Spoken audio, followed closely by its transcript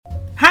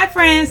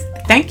friends,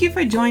 thank you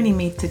for joining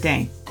me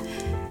today.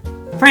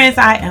 Friends,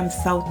 I am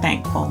so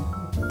thankful.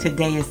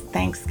 Today is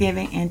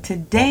Thanksgiving, and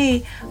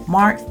today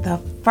marks the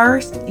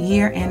first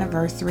year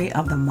anniversary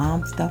of the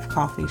Mom Stuff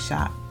Coffee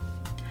Shop.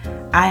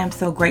 I am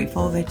so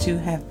grateful that you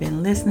have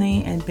been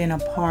listening and been a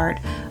part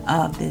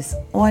of this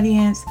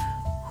audience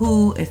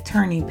who is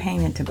turning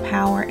pain into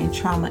power and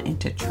trauma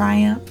into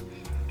triumph.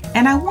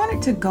 And I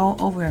wanted to go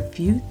over a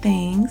few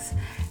things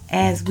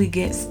as we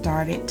get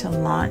started to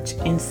launch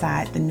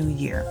inside the new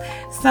year.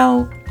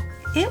 So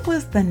it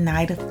was the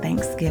night of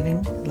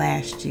Thanksgiving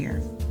last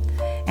year,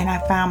 and I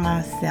found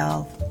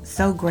myself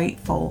so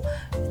grateful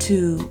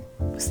to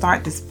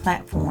start this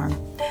platform.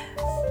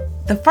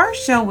 The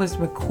first show was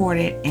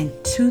recorded in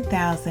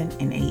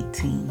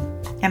 2018,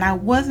 and I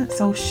wasn't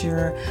so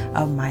sure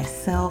of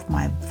myself,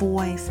 my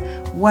voice,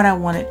 what I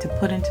wanted to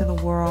put into the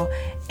world.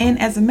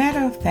 And as a matter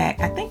of fact,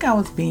 I think I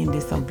was being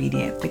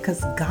disobedient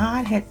because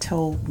God had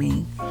told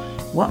me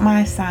what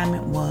my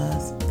assignment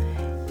was.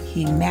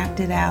 He mapped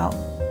it out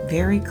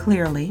very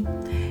clearly,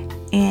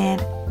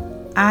 and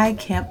I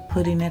kept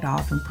putting it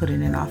off.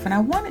 And I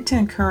wanted to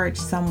encourage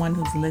someone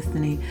who's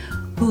listening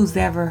who's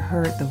ever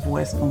heard the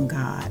voice from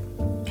God.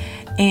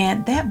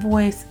 And that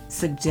voice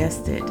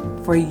suggested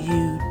for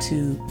you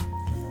to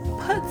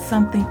put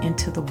something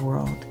into the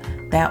world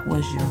that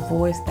was your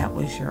voice, that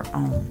was your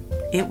own.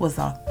 It was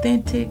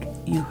authentic,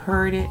 you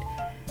heard it,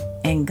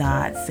 and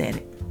God said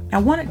it. I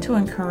wanted to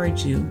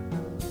encourage you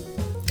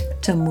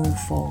to move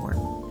forward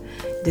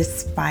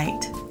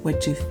despite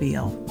what you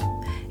feel.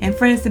 And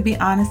friends, to be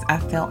honest, I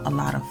felt a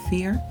lot of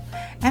fear.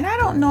 And I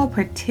don't know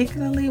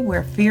particularly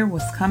where fear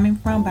was coming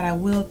from, but I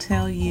will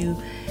tell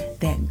you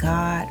that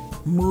God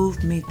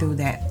moved me through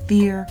that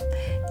fear,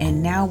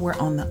 and now we're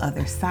on the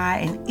other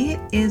side, and it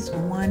is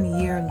 1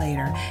 year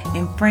later.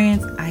 And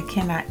friends, I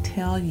cannot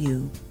tell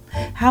you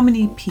how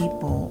many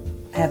people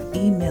have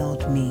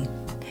emailed me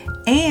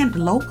and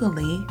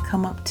locally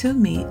come up to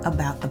me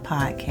about the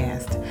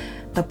podcast.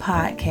 The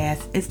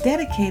podcast is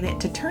dedicated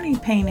to turning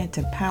pain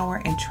into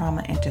power and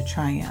trauma into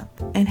triumph,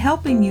 and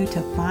helping you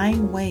to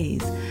find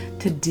ways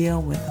to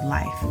deal with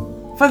life.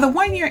 For the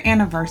 1 year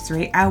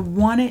anniversary, I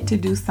wanted to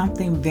do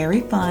something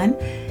very fun,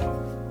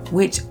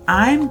 which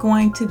I'm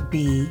going to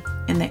be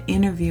in the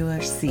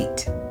interviewer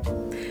seat.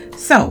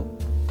 So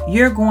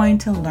you're going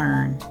to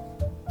learn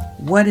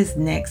what is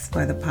next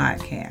for the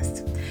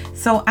podcast.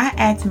 So I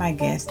asked my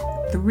guests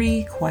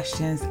 3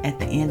 questions at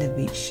the end of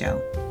each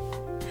show.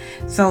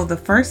 So the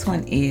first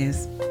one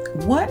is,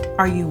 what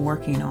are you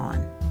working on?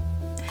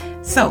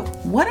 So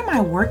what am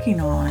I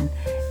working on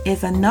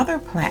is another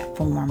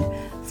platform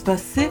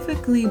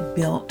specifically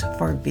built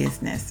for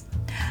business.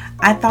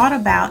 I thought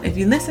about, if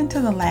you listen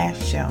to the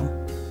last show,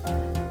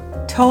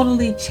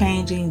 totally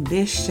changing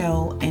this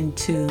show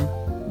into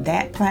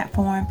that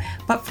platform.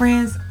 But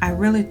friends, I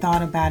really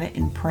thought about it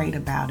and prayed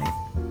about it.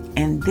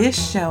 And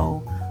this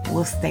show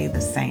will stay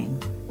the same.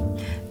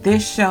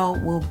 This show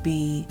will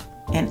be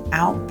an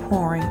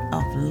outpouring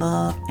of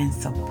love and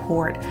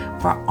support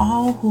for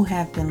all who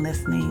have been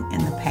listening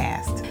in the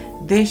past.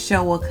 This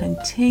show will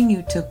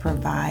continue to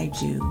provide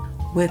you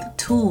with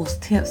tools,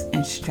 tips,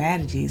 and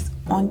strategies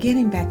on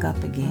getting back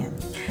up again.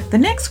 The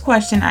next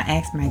question I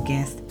asked my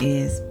guest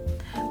is,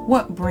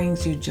 what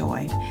brings you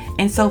joy?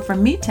 And so for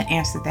me to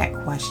answer that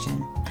question,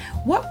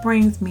 what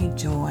brings me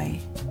joy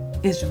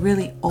is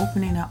really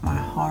opening up my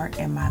heart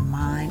and my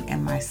mind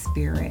and my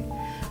spirit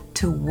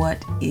to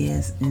what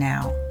is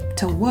now,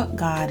 to what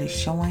God is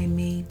showing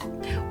me.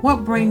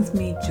 What brings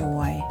me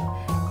joy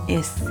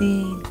is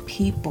seeing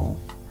people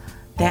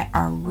that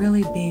are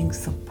really being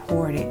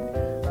supported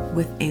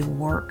with a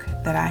work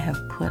that I have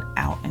put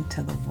out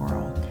into the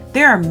world.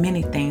 There are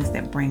many things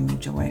that bring me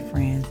joy,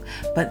 friends,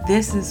 but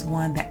this is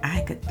one that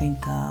I could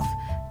think of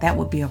that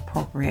would be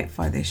appropriate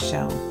for this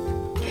show.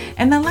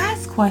 And the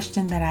last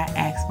question that I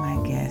asked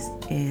my guests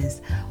is,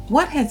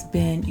 what has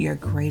been your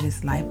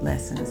greatest life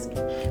lessons?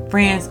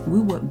 Friends, we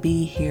would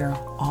be here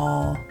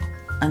all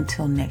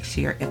until next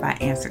year if I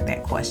answered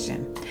that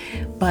question.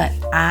 But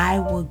I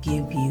will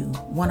give you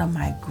one of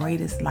my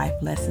greatest life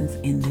lessons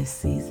in this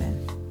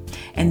season.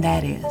 And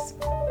that is,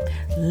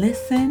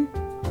 listen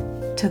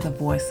to the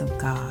voice of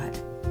God.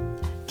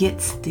 Get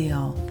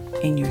still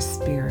in your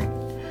spirit.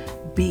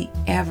 Be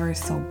ever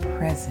so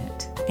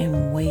present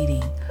and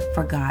waiting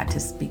for God to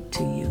speak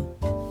to you.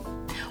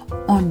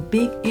 On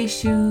big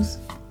issues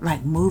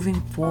like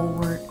moving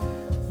forward,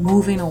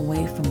 moving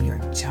away from your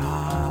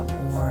job,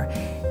 or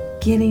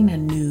getting a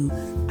new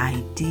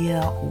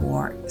idea,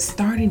 or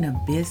starting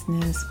a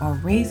business, or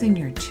raising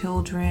your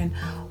children,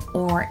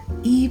 or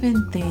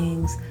even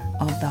things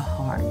of the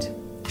heart.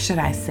 Should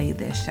I say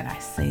this? Should I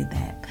say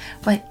that?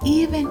 But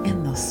even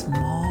in the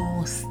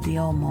small,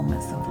 still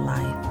moments of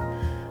life,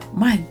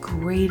 my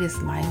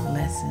greatest life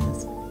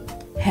lessons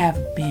have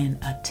been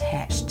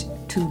attached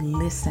to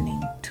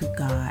listening to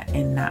God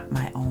and not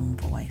my own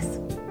voice.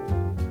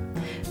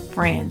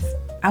 Friends,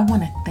 I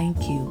want to thank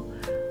you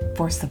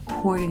for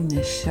supporting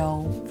this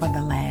show for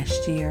the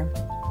last year.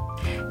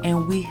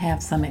 And we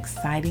have some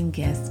exciting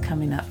guests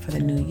coming up for the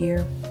new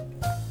year.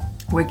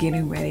 We're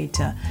getting ready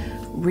to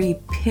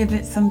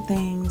repivot some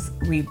things,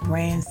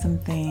 rebrand some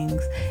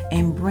things,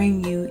 and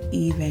bring you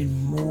even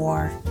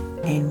more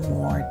and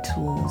more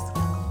tools,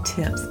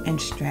 tips,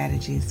 and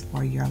strategies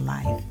for your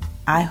life.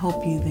 I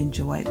hope you've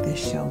enjoyed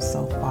this show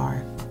so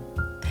far.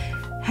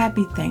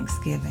 Happy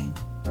Thanksgiving,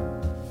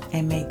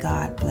 and may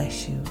God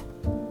bless you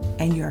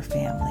and your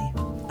family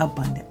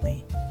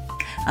abundantly.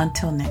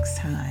 Until next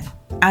time,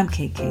 I'm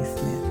KK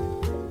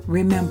Smith.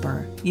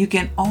 Remember, you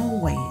can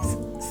always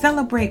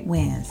celebrate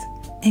wins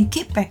and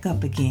get back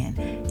up again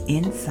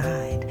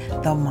inside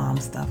the Mom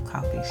Stuff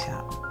Coffee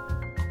Shop.